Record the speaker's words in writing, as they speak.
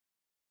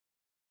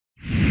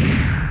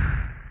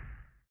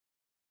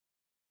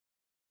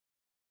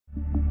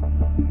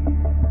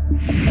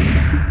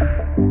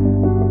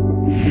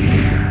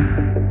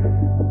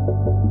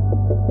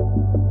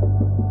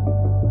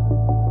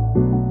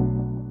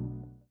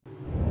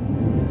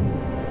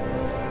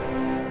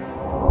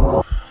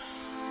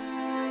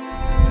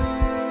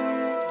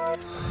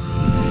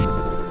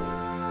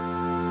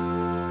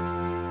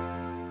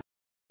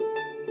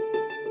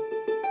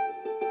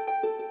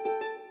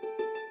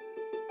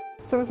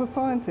So as a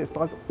scientist,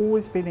 I've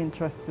always been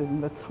interested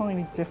in the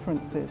tiny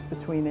differences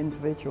between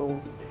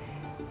individuals,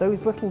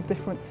 those little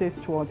differences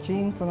to our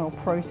genes and our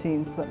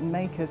proteins that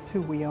make us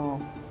who we are.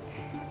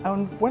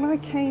 And when I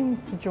came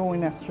to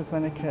join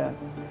AstraZeneca,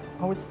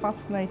 I was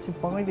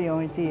fascinated by the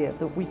idea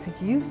that we could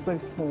use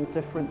those small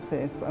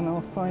differences and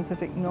our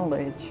scientific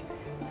knowledge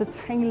to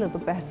tailor the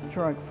best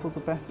drug for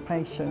the best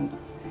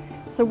patient.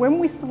 So when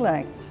we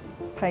select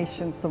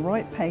patients, the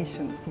right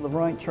patients for the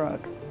right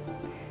drug,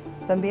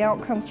 then the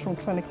outcomes from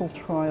clinical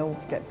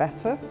trials get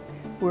better.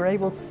 We're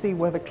able to see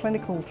whether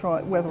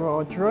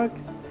our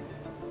drugs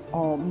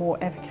are more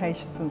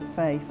efficacious and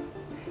safe.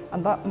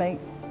 And that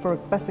makes for a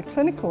better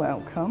clinical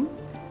outcome,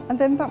 and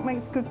then that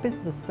makes good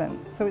business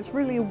sense. So it's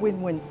really a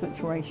win-win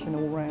situation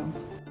all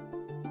round.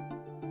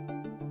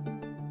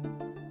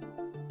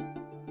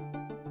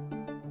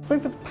 So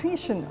for the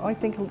patient, I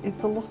think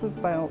it's a lot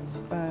about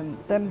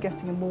them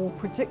getting a more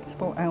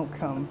predictable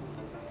outcome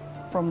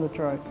from the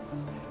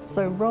drugs.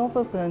 So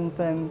rather than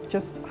them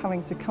just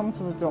having to come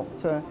to the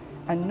doctor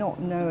and not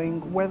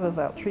knowing whether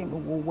that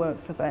treatment will work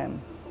for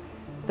them,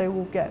 they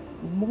will get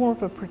more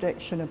of a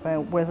prediction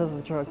about whether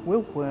the drug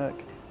will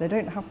work. They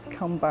don't have to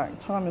come back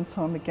time and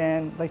time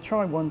again. They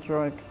try one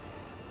drug,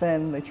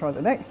 then they try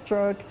the next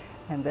drug,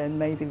 and then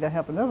maybe they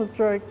have another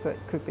drug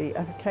that could be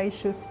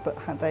efficacious, but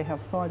they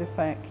have side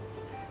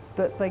effects.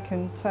 But they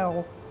can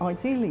tell,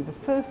 ideally, the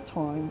first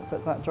time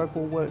that that drug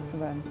will work for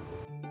them.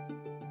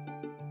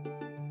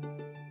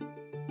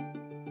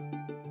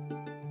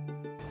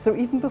 So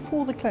even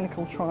before the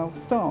clinical trial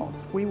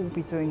starts, we will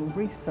be doing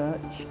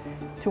research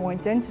to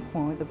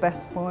identify the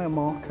best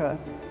biomarker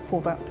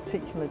for that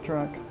particular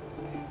drug.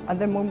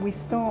 And then when we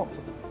start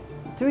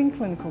doing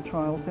clinical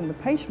trials in the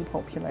patient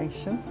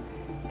population,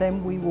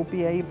 then we will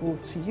be able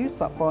to use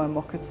that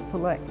biomarker to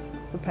select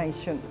the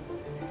patients.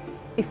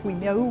 If we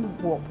know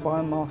what the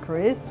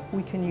biomarker is,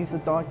 we can use a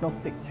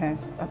diagnostic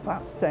test at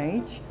that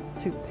stage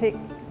to pick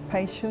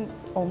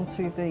patients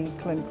onto the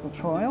clinical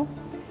trial.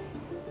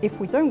 If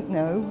we don't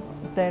know,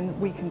 then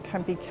we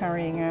can be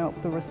carrying out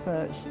the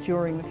research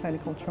during the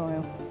clinical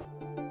trial.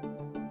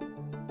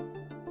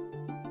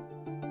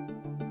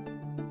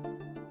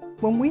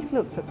 When we've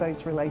looked at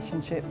those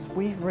relationships,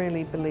 we've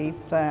really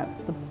believed that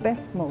the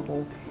best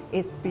model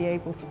is to be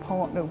able to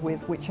partner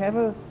with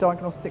whichever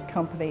diagnostic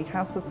company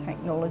has the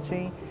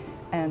technology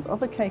and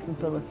other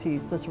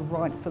capabilities that are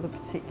right for the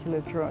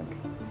particular drug.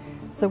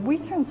 So we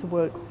tend to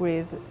work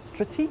with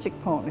strategic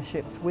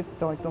partnerships with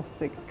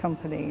diagnostics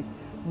companies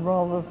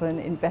rather than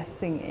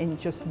investing in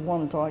just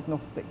one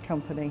diagnostic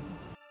company.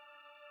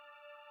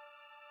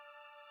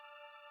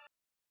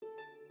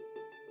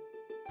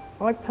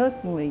 I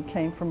personally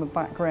came from a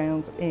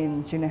background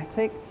in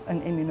genetics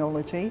and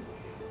immunology,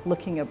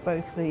 looking at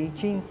both the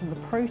genes and the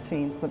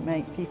proteins that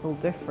make people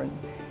different.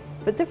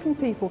 But different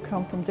people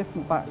come from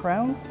different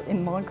backgrounds.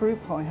 In my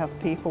group, I have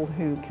people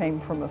who came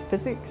from a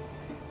physics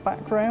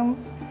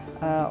background.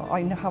 I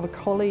have a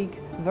colleague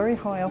very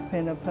high up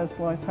in a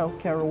personalised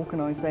healthcare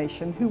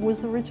organisation who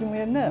was originally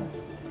a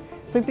nurse.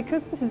 So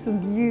because this is a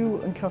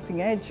new and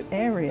cutting edge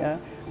area,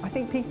 I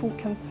think people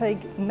can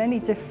take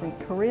many different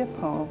career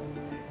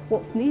paths.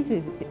 What's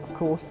needed, of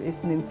course,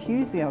 is an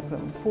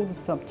enthusiasm for the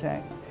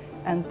subject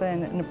and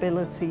then an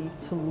ability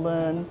to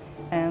learn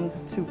and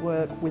to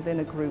work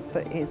within a group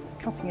that is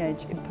cutting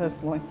edge in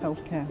personalised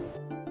healthcare.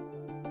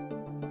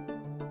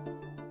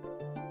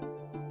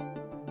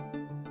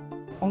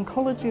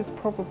 Oncology is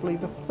probably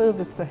the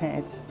furthest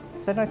ahead.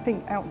 Then I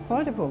think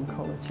outside of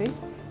oncology,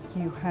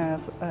 you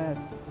have a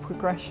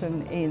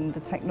progression in the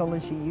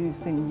technology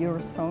used in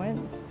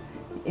neuroscience,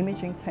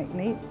 imaging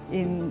techniques.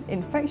 In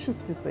infectious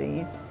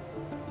disease,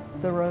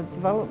 there are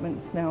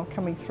developments now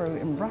coming through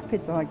in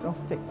rapid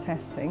diagnostic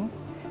testing,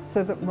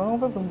 so that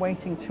rather than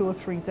waiting 2 or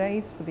 3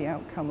 days for the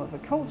outcome of a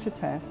culture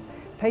test,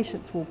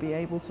 patients will be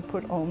able to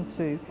put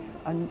onto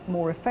a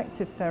more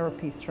effective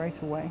therapy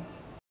straight away.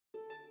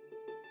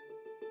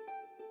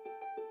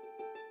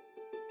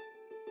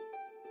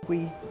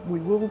 We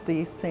will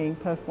be seeing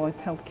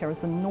personalised healthcare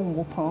as a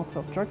normal part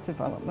of drug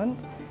development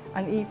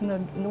and even a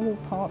normal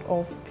part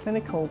of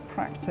clinical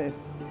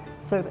practice,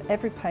 so that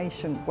every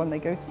patient, when they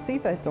go to see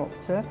their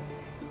doctor,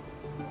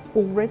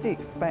 already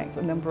expect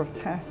a number of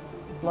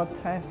tests, blood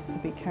tests to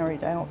be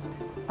carried out,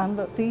 and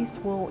that these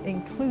will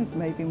include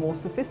maybe more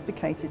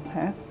sophisticated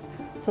tests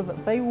so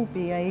that they will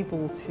be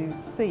able to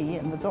see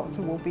and the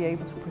doctor will be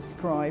able to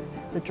prescribe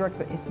the drug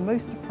that is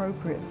most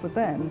appropriate for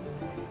them,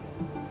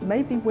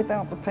 maybe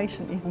without the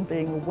patient even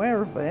being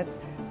aware of it,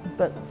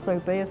 but so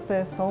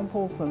their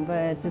samples and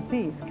their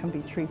disease can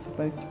be treated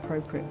most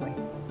appropriately.